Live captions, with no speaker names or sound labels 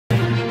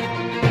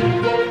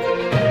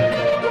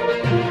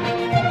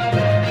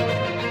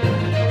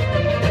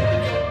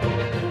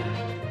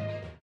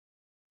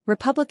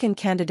Republican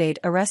candidate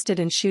arrested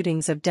in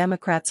shootings of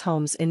Democrats'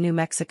 homes in New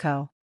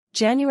Mexico.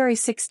 January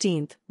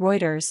 16,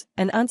 Reuters,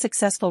 an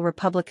unsuccessful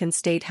Republican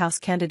state house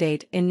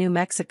candidate in New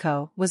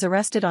Mexico was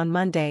arrested on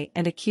Monday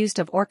and accused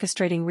of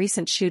orchestrating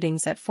recent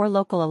shootings at 4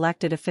 local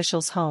elected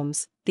officials'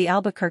 homes, the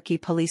Albuquerque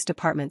Police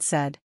Department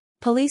said.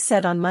 Police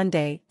said on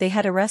Monday they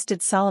had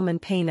arrested Solomon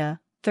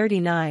Pena,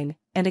 39,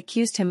 and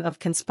accused him of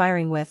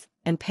conspiring with,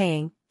 and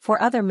paying, for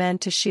other men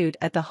to shoot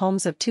at the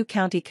homes of 2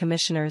 county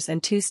commissioners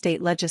and 2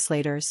 state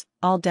legislators,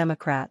 all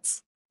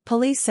Democrats.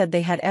 Police said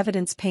they had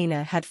evidence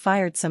Pena had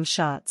fired some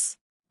shots.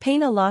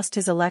 Pena lost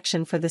his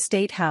election for the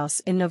state house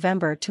in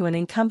November to an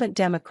incumbent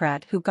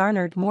Democrat who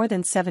garnered more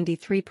than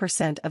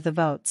 73% of the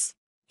votes.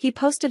 He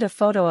posted a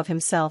photo of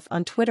himself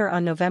on Twitter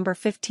on November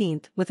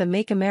 15 with a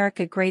Make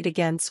America Great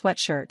Again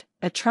sweatshirt,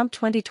 a Trump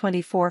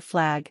 2024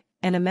 flag,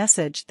 and a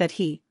message that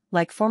he,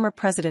 like former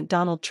President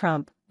Donald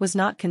Trump, was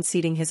not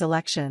conceding his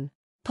election.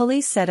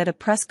 Police said at a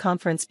press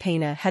conference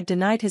Pena had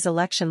denied his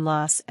election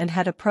loss and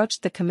had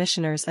approached the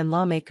commissioners and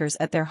lawmakers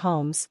at their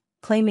homes,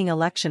 claiming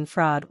election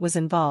fraud was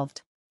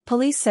involved.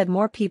 Police said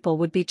more people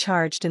would be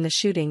charged in the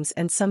shootings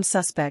and some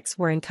suspects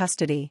were in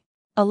custody.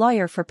 A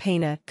lawyer for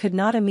Pena could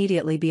not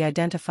immediately be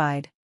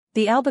identified.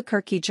 The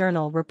Albuquerque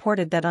Journal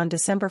reported that on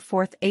December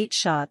 4 8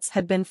 shots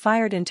had been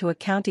fired into a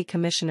county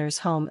commissioner's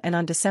home and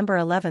on December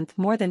 11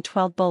 more than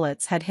 12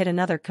 bullets had hit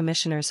another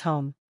commissioner's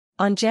home.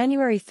 On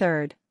January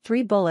 3,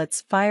 3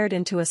 bullets fired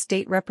into a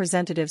state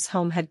representative's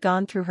home had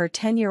gone through her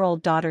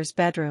 10-year-old daughter's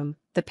bedroom,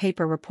 the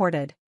paper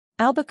reported.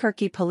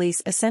 Albuquerque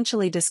police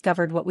essentially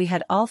discovered what we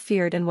had all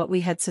feared and what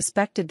we had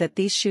suspected, that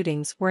these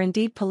shootings were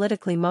indeed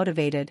politically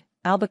motivated,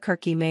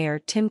 Albuquerque Mayor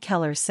Tim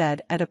Keller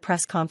said at a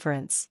press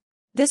conference.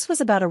 This was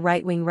about a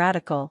right-wing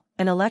radical,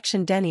 an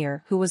election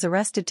denier who was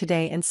arrested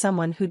today, and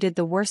someone who did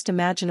the worst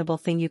imaginable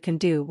thing you can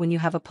do when you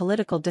have a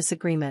political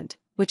disagreement,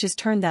 which is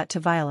turn that to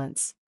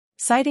violence.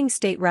 Citing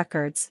state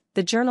records,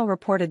 the Journal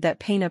reported that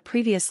Pena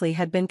previously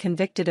had been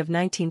convicted of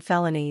 19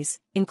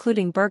 felonies,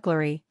 including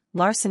burglary,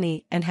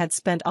 larceny, and had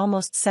spent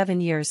almost 7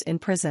 years in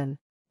prison.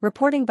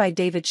 Reporting by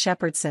David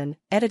Shepardson,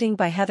 editing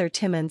by Heather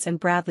Timmons and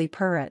Bradley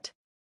Purrett.